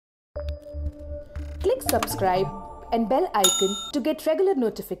Click subscribe and bell icon to get regular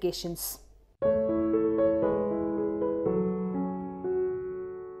notifications.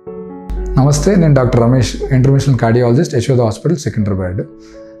 నమస్తే, నేను doctor Ramesh, interventional cardiologist, Yashoda hospital, Secunderabad.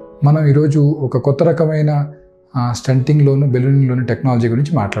 మనం ఈరోజు ఒక కొత్త రకమైన స్టంటింగ్లోను బెలూనింగ్లోని టెక్నాలజీ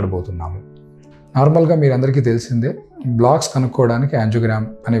గురించి మాట్లాడబోతున్నాము. నార్మల్గా మీరు అందరికీ తెలిసిందే, బ్లాక్స్ కనుక్కోవడానికి యాంజియోగ్రామ్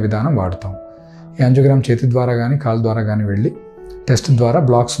అనే విధానం వాడతాం. ఈ యాంజియోగ్రామ్ చేతి ద్వారా కానీ కాలు ద్వారా కానీ వెళ్ళి టెస్ట్ ద్వారా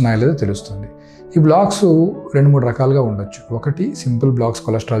బ్లాక్స్ ఉన్నాయో లేదో తెలుస్తుంది. ఈ బ్లాక్స్ 2-3 రకాలుగా ఉండొచ్చు. ఒకటి సింపుల్ బ్లాక్స్,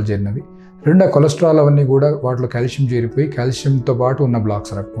 కొలెస్ట్రాల్ చేరినవి. రెండు, కొలెస్ట్రాల్ అవన్నీ కూడా వాటిలో కాల్షియం చేరిపోయి కాల్షియంతో పాటు ఉన్న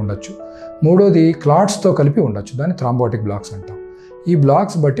బ్లాక్స్ ఉండొచ్చు. మూడోది క్లాట్స్తో కలిపి ఉండొచ్చు, దాన్ని థ్రాంబోటిక్ బ్లాక్స్ అంటాం. ఈ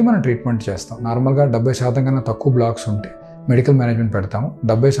బ్లాక్స్ బట్టి మనం ట్రీట్మెంట్ చేస్తాం. నార్మల్గా 70% కన్నా తక్కువ బ్లాక్స్ ఉంటే మెడికల్ మేనేజ్మెంట్ పెడతాము.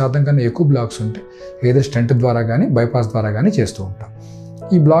 70% కన్నా ఎక్కువ బ్లాక్స్ ఉంటే ఏదో స్టెంట్ ద్వారా కానీ బైపాస్ ద్వారా కానీ చేస్తూ ఉంటాం.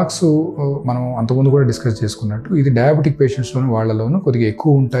 ఈ బ్లాక్స్ మనం అంతకుముందు కూడా డిస్కస్ చేసుకున్నట్టు ఇది డయాబెటిక్ పేషెంట్స్లోని వాళ్ళలోనూ కొద్దిగా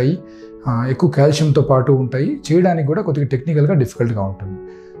ఎక్కువ ఉంటాయి, ఎక్కువ కాల్షియంతో పాటు ఉంటాయి. చేయడానికి కూడా కొద్దిగా టెక్నికల్గా డిఫికల్ట్గా ఉంటుంది.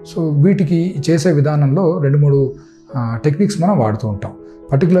 సో వీటికి చేసే విధానంలో 2-3 టెక్నిక్స్ మనం వాడుతూ ఉంటాం.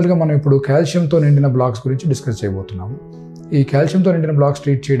 పర్టికులర్గా మనం ఇప్పుడు కాల్షియంతో నిండిన బ్లాక్స్ గురించి డిస్కస్ చేయబోతున్నాము. ఈ కాల్షియంతో నిండిన బ్లాక్స్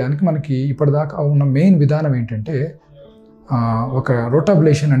ట్రీట్ చేయడానికి మనకి ఇప్పటిదాకా ఉన్న మెయిన్ విధానం ఏంటంటే ఒక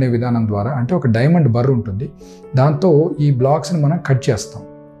రోటాబ్లేషన్ అనే విధానం ద్వారా, అంటే ఒక డైమండ్ బర్ ఉంటుంది, దాంతో ఈ బ్లాక్స్ని మనం కట్ చేస్తాం.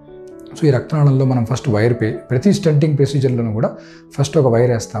 సో ఈ రక్తనాళంలో మనం ఫస్ట్ వైర్ ప్రతి స్టంటింగ్ ప్రొసీజర్లోనూ కూడా ఫస్ట్ ఒక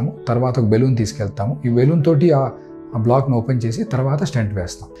వైర్ వేస్తాము, తర్వాత ఒక బెలూన్ తీసుకెళ్తాము. ఈ బెలూన్ తోటి ఆ బ్లాక్ను ఓపెన్ చేసి తర్వాత స్టెంట్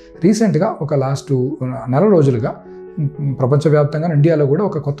వేస్తాం. రీసెంట్గా ఒక లాస్ట్ నెల రోజులుగా ప్రపంచవ్యాప్తంగా ఇండియాలో కూడా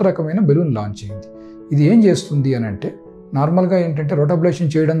ఒక కొత్త రకమైన బెలూన్ లాంచ్ అయింది. ఇది ఏం చేస్తుంది అని అంటే, నార్మల్గా ఏంటంటే రోటాబ్లేషన్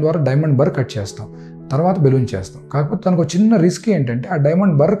చేయడం ద్వారా డైమండ్ బర్ కట్ చేస్తాం, తర్వాత బెలూన్ చేస్తాం. కాకపోతే దానికి ఒక చిన్న రిస్క్ ఏంటంటే, ఆ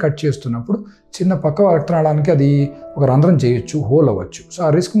డైమండ్ బర్ కట్ చేస్తున్నప్పుడు చిన్న పక్క రక్తనాళానికి అది ఒక రంధ్రం చేయొచ్చు, హోల్ అవ్వచ్చు. సో ఆ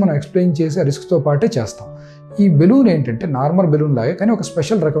రిస్క్ మనం ఎక్స్ప్లెయిన్ చేసి ఆ రిస్క్తో పాటే చేస్తాం. ఈ బెలూన్ ఏంటంటే నార్మల్ బెలూన్ లాగే, కానీ ఒక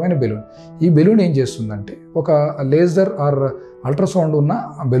స్పెషల్ రకమైన బెలూన్. ఈ బెలూన్ ఏం చేస్తుందంటే ఒక లేజర్ ఆర్ అల్ట్రాసౌండ్ ఉన్న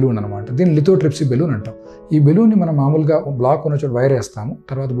బెలూన్ అనమాట. దీన్ని లిథోట్రిప్సీ బెలూన్ అంటాం. ఈ బెలూన్ని మనం మామూలుగా బ్లాక్ ఉన్న చోట వైర్ వేస్తాము,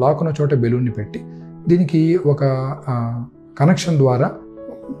 తర్వాత బ్లాక్ ఉన్న చోట బెలూన్ని పెట్టి దీనికి ఒక కనెక్షన్ ద్వారా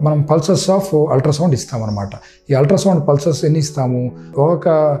మనం పల్సెస్ ఆఫ్ అల్ట్రాసౌండ్ ఇస్తామన్నమాట. ఈ అల్ట్రాసౌండ్ పల్సెస్ ఎన్ని ఇస్తాము? ఒక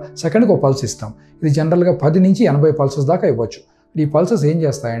సెకండ్కి ఒక పల్స్ ఇస్తాం. ఇది జనరల్గా 10 నుంచి 80 పల్సెస్ దాకా ఇవ్వచ్చు. ఈ పల్సెస్ ఏం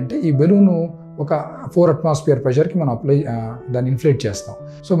చేస్తాయంటే, ఈ బెలూను ఒక 4 అట్మాస్ఫియర్ ప్రెషర్కి మనం దాన్ని ఇన్ఫ్లేట్ చేస్తాం.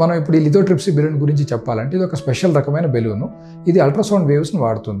 సో మనం ఇప్పుడు ఈ లిథోట్రిప్సీ బెలూన్ గురించి చెప్పాలంటే, ఇది ఒక స్పెషల్ రకమైన బెలూను. ఇది అల్ట్రాసౌండ్ వేవ్స్ని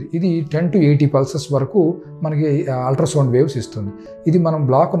వాడుతుంది. ఇది 10 to 80 పల్సెస్ వరకు మనకి అల్ట్రాసౌండ్ వేవ్స్ ఇస్తుంది. ఇది మనం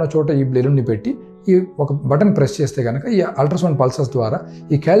బ్లాక్ ఉన్న చోట ఈ బెలూన్ని పెట్టి ఈ ఒక బటన్ ప్రెస్ చేస్తే కనుక ఈ అల్ట్రాసౌండ్ పల్సెస్ ద్వారా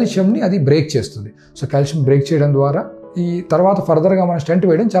ఈ కాల్షియంని అది బ్రేక్ చేస్తుంది. సో కాల్షియం బ్రేక్ చేయడం ద్వారా ఈ తర్వాత ఫర్దర్గా మనం స్టెంట్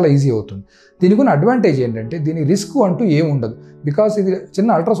వేయడం చాలా ఈజీ అవుతుంది. దీనికి ఉన్న అడ్వాంటేజ్ ఏంటంటే, దీని రిస్క్ అంటూ ఏముండదు. బికాస్ ఇది చిన్న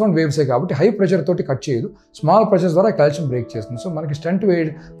అల్ట్రాసౌండ్ వేవ్సే కాబట్టి హై ప్రెషర్ తోటి కట్ చేయదు, స్మాల్ ప్రెషర్స్ ద్వారా కాల్షియం బ్రేక్ చేస్తుంది. సో మనకి స్టెంట్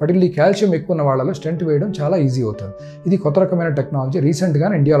వేయడం, పర్టికులర్లీ కాల్షియం ఎక్కువ ఉన్న వాళ్ళలో స్టెంట్ వేయడం చాలా ఈజీ అవుతుంది. ఇది కొత్త రకమైన టెక్నాలజీ,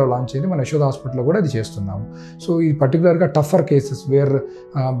 రీసెంట్గానే ఇండియాలో లాంచ్ అయింది. మన యశోద హాస్పిటల్లో కూడా ఇది చేస్తున్నాము. సో ఇది పర్టికులర్గా టఫర్ కేసెస్, వేర్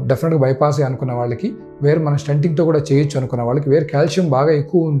డెఫినెట్గా బైపాసే అనుకున్న వాళ్ళకి, వేర్ మన స్టెంటింగ్తో కూడా చేయొచ్చు అనుకున్న వాళ్ళకి, వేర్ కాల్షియం బాగా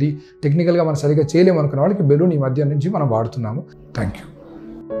ఎక్కువ ఉంది, టెక్నికల్గా మనం సరిగ్గా చేయలేము అనుకున్న వాళ్ళకి బెలూన్ ఈ మధ్య నుంచి మనం వాడుతున్నాము. Thank you.